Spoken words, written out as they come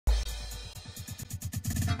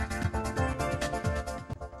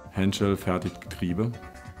Henschel fertigt Getriebe.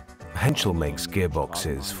 Henschel makes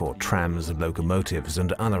gearboxes for trams, locomotives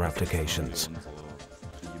and other applications.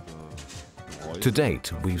 To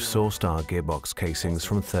date, we've sourced our gearbox casings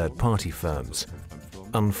from third-party firms.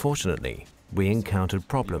 Unfortunately, we encountered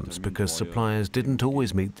problems because suppliers didn't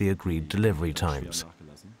always meet the agreed delivery times.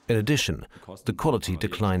 In addition, the quality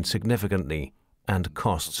declined significantly and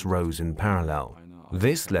costs rose in parallel.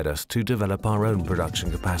 This led us to develop our own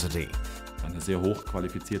production capacity.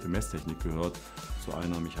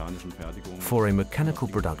 For a mechanical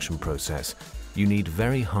production process, you need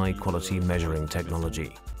very high-quality measuring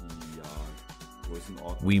technology.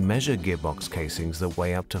 We measure gearbox casings that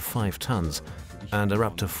weigh up to 5 tons and are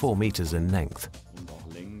up to 4 meters in length.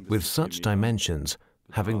 With such dimensions,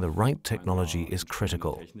 having the right technology is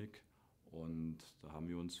critical.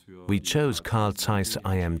 We chose ZEISS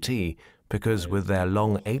IMT because with their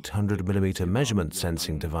long 800mm measurement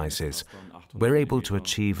sensing devices, we're able to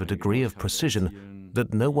achieve a degree of precision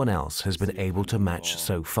that no one else has been able to match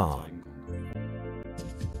so far.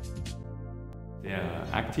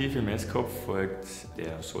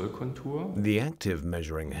 The active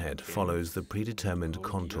measuring head follows the predetermined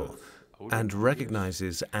contour and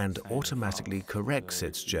recognizes and automatically corrects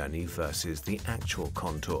its journey versus the actual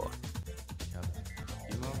contour.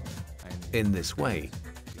 In this way,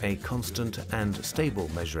 a constant and stable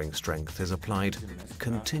measuring strength is applied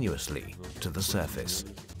continuously to the surface.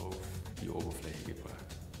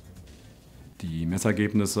 Die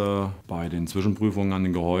Messergebnisse bei den Zwischenprüfungen an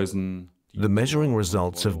den Gehäusen. The measuring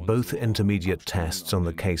results of both intermediate tests on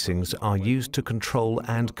the casings are used to control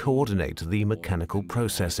and coordinate the mechanical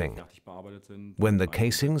processing. When the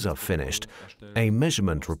casings are finished, a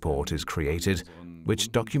measurement report is created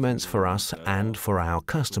which documents for us and for our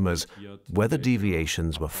customers whether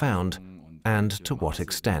deviations were found and to what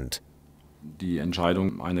extent.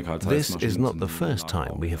 This is not the first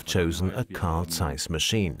time we have chosen a ZEISS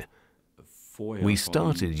machine. We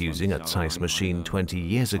started using a ZEISS machine 20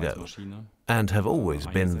 years ago and have always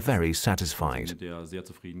been very satisfied.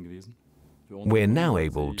 We're now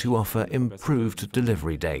able to offer improved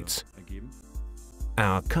delivery dates.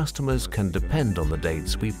 Our customers can depend on the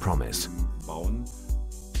dates we promise.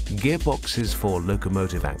 Gearboxes for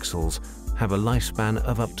locomotive axles have a lifespan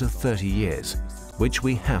of up to 30 years, which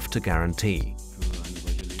we have to guarantee.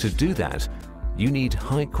 To do that, you need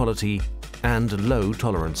high quality and low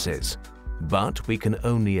tolerances. But we can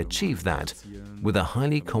only achieve that with a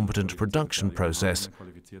highly competent production process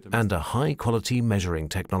and a high-quality measuring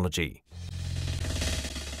technology.